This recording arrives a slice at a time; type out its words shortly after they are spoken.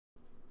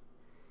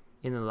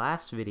In the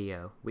last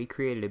video, we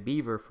created a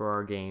beaver for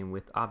our game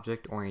with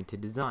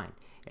object-oriented design,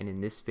 and in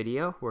this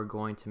video, we're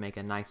going to make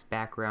a nice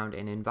background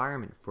and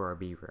environment for our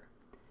beaver.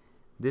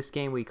 This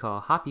game we call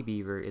Hoppy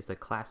Beaver is a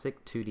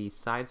classic 2D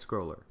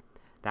side-scroller.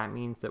 That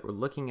means that we're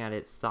looking at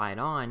it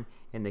side-on,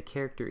 and the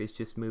character is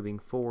just moving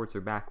forwards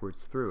or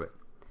backwards through it.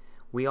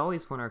 We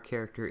always want our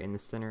character in the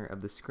center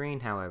of the screen,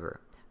 however,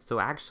 so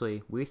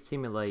actually, we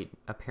simulate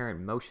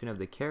apparent motion of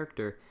the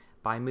character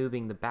by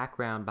moving the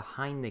background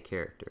behind the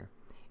character.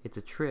 It's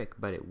a trick,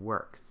 but it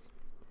works.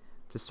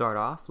 To start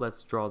off,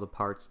 let's draw the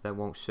parts that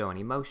won't show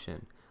any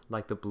motion,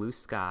 like the blue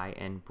sky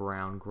and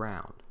brown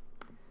ground.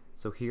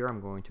 So here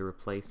I'm going to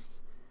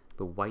replace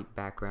the white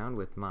background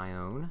with my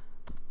own.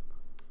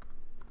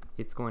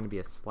 It's going to be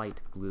a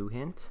slight blue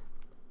hint.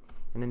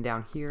 And then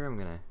down here I'm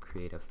going to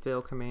create a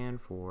fill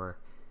command for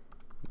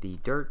the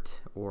dirt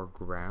or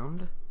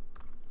ground,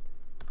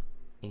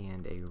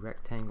 and a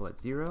rectangle at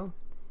 0,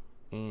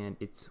 and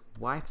its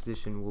Y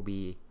position will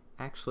be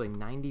actually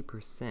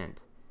 90%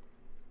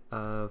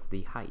 of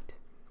the height,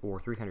 or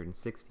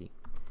 360,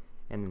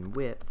 and then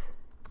width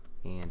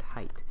and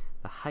height.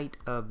 The height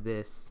of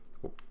this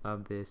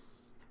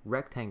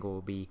rectangle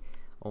will be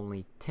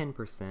only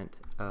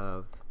 10%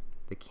 of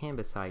the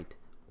canvas height,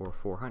 or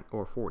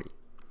 40.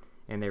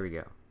 And there we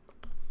go.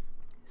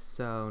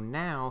 So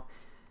now,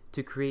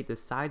 to create the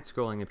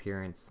side-scrolling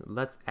appearance,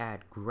 let's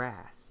add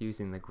grass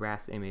using the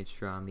grass image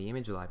from the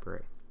image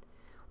library.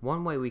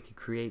 One way we could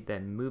create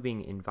that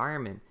moving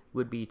environment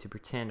would be to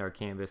pretend our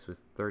canvas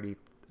was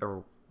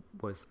 3,000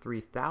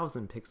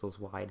 pixels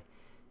wide,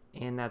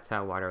 and that's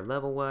how wide our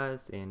level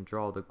was, and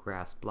draw the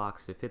grass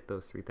blocks to fit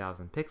those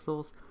 3,000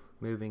 pixels,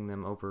 moving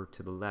them over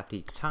to the left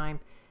each time.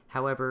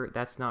 However,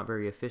 that's not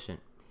very efficient,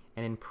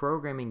 and in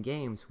programming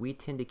games we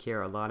tend to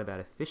care a lot about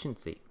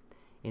efficiency.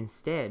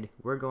 Instead,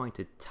 we're going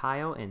to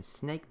tile and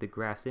snake the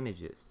grass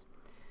images.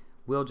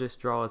 We'll just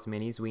draw as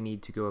many as we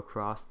need to go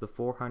across the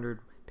 400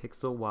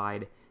 pixel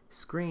wide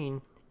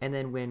screen, and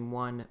then when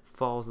one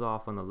falls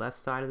off on the left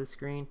side of the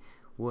screen,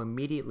 we'll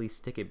immediately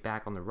stick it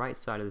back on the right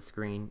side of the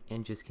screen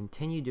and just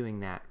continue doing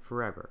that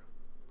forever.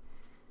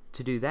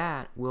 To do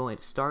that, we'll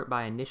start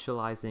by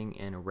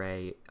initializing an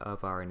array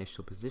of our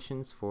initial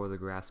positions for the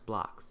grass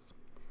blocks.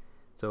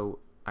 So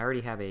I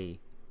already have a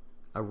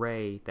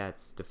array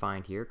that's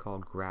defined here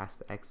called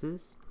grass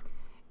x's,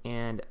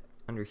 and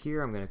under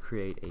here I'm going to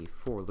create a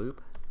for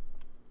loop.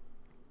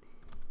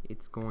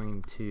 It's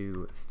going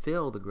to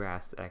fill the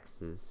grass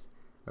x's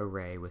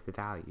array with the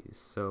values,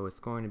 so it's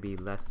going to be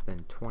less than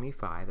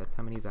 25. That's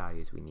how many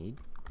values we need,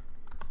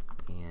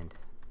 and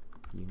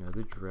you know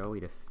the drill.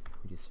 We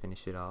just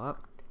finish it all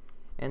up,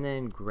 and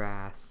then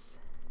grass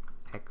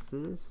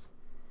x's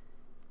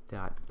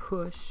dot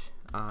push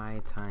I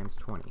times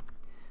 20.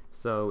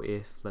 So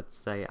if, let's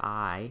say,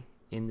 I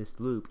in this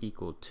loop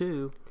equaled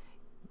 2,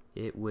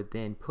 it would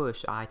then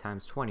push I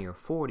times 20, or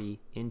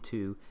 40,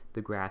 into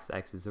the grass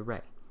x's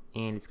array.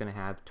 And it's going to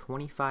have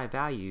 25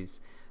 values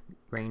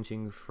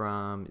ranging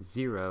from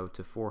 0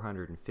 to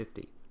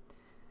 450.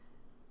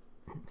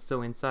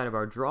 So inside of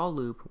our draw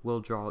loop,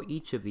 we'll draw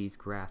each of these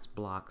grass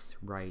blocks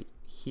right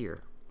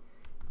here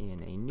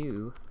in a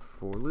new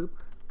for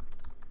loop.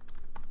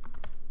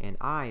 And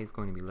I is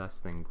going to be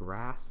less than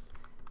grass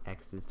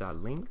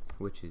x's.length,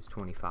 which is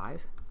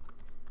 25.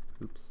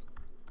 Oops.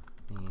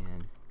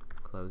 And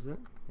close it.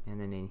 And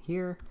then in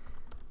here,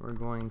 we're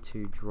going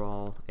to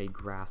draw a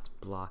grass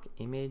block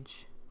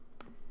image.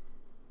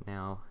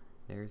 Now,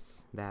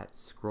 there's that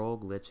scroll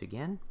glitch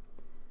again,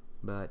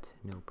 but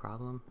no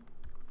problem.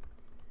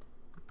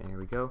 There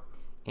we go.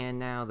 And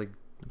now the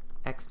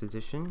x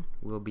position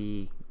will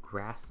be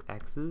grass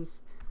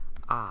x's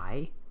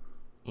I,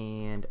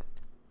 and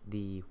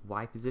the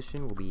y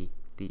position will be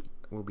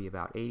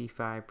about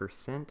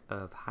 85%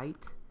 of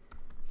height,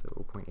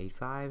 so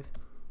 0.85,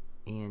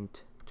 and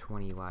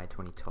 20 wide,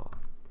 20 tall.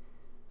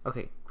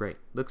 Okay, great.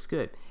 Looks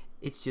good.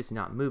 It's just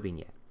not moving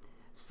yet.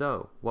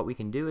 So what we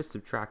can do is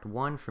subtract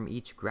 1 from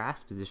each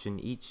grass position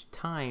each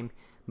time,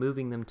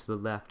 moving them to the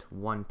left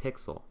 1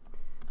 pixel.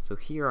 So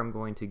here I'm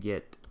going to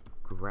get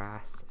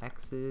grass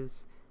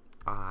x's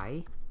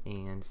I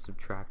and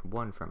subtract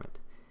 1 from it,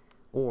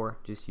 or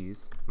just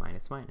use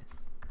minus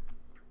minus.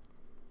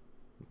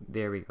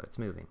 There we go, it's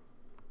moving.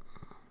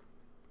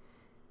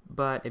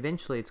 But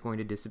eventually it's going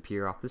to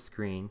disappear off the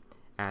screen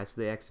as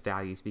the x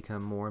values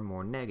become more and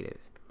more negative.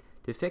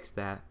 To fix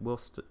that,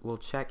 we'll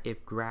check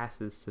if grass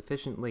is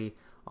sufficiently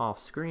off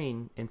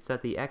screen and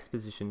set the x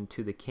position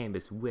to the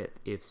canvas width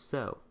if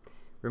so.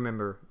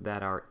 Remember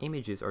that our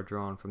images are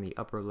drawn from the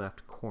upper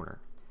left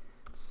corner.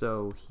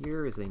 So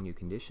here is a new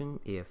condition.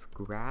 If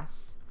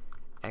grass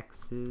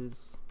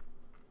x's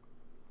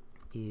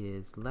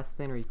is less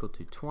than or equal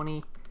to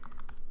 20,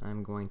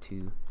 I'm going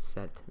to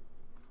set,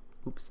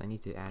 oops, I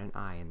need to add an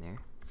I in there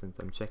since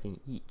I'm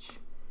checking each.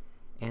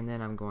 And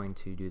then I'm going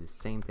to do the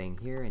same thing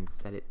here and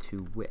set it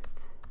to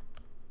width.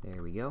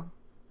 There we go.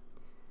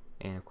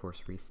 And of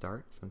course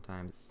restart.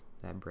 Sometimes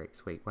that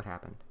breaks. Wait, what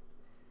happened?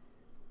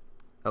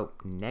 Oh,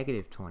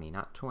 negative 20,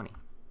 not 20.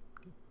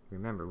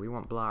 Remember, we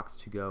want blocks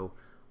to go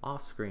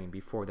off screen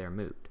before they're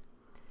moved.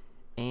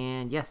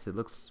 And yes, it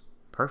looks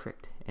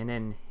perfect. And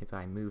then if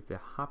I move the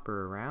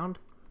hopper around,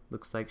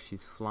 looks like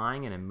she's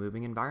flying in a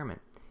moving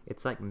environment.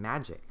 It's like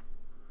magic.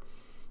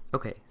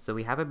 Okay, so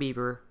we have a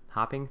beaver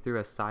hopping through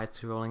a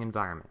side-scrolling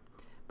environment,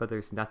 but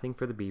there's nothing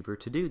for the beaver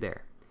to do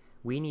there.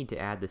 We need to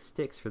add the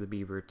sticks for the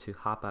beaver to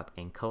hop up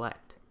and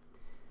collect.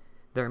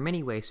 There are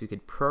many ways we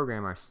could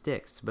program our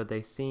sticks, but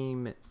they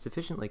seem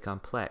sufficiently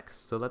complex,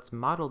 so let's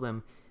model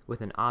them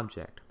with an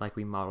object like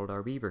we modeled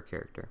our beaver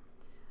character.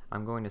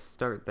 I'm going to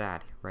start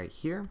that right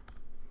here.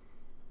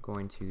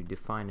 Going to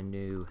define a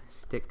new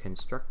stick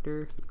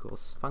constructor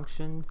equals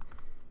function,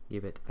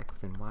 give it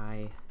x and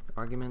y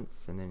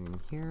arguments, and then in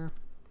here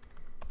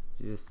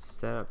just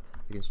set up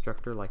the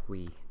constructor like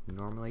we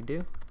normally do.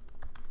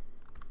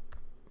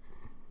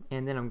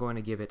 And then I'm going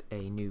to give it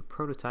a new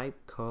prototype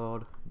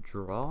called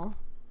draw.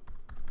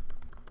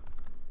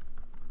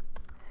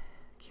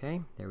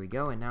 Okay, there we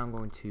go. And now I'm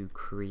going to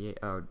create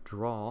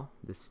draw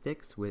the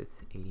sticks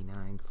with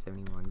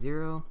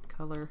 89710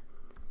 color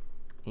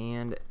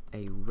and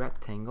a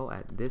rectangle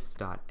at this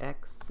dot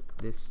x,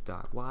 this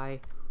dot y,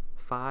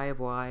 5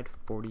 wide,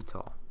 40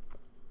 tall.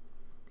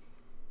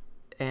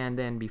 And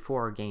then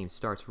before our game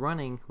starts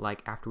running,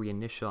 like after we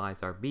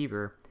initialize our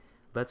beaver,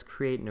 let's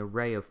create an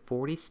array of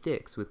 40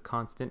 sticks with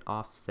constant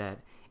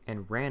offset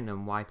and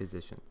random y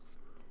positions.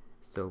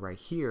 So right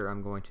here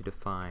I'm going to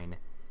define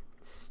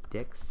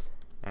sticks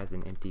as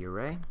an empty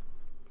array,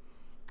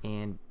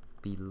 and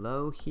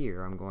below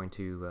here I'm going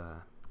to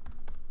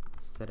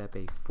set up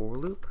a for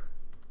loop.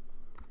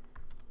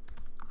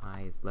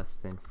 I is less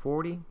than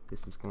 40.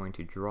 This is going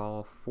to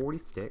draw 40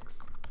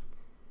 sticks,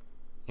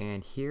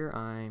 and here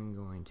I'm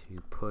going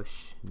to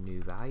push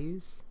new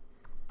values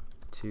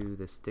to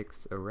the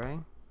sticks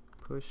array.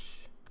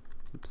 Push,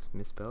 oops,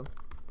 misspelled,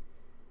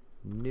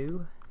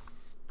 new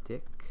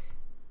stick.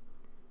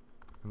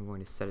 I'm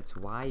going to set its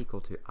y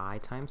equal to I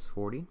times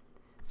 40,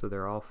 so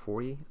they're all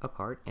 40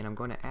 apart, and I'm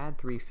going to add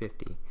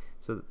 350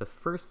 so that the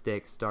first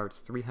stick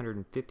starts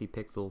 350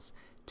 pixels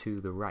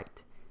to the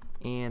right,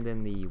 and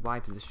then the y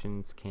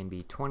positions can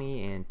be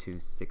 20 and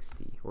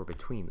 260, or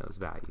between those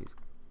values,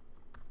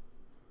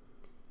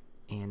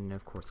 and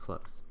of course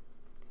close.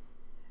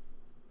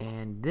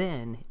 And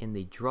then in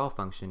the draw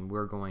function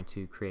we're going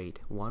to create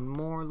one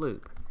more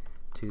loop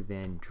to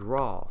then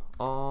draw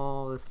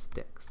all the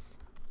sticks.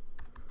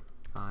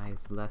 I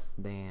is less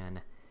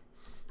than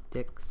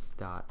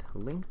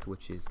sticks.length,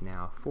 which is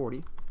now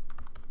 40,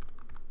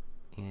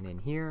 and in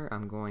here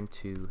I'm going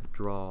to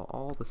draw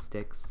all the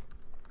sticks,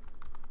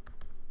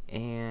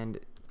 and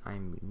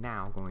I'm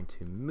now going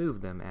to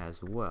move them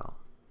as well.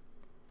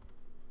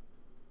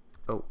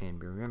 Oh,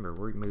 and remember,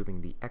 we're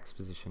moving the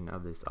exposition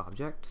of this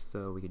object,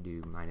 so we could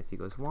do minus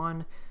equals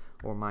 1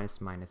 or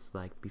minus minus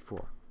like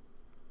before.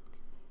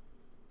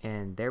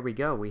 And there we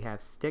go, we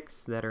have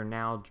sticks that are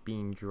now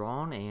being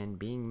drawn and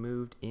being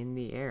moved in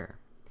the air.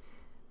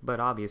 But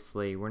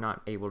obviously we're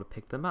not able to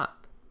pick them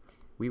up.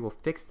 We will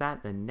fix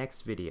that in the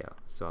next video,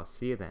 so I'll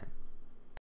see you then.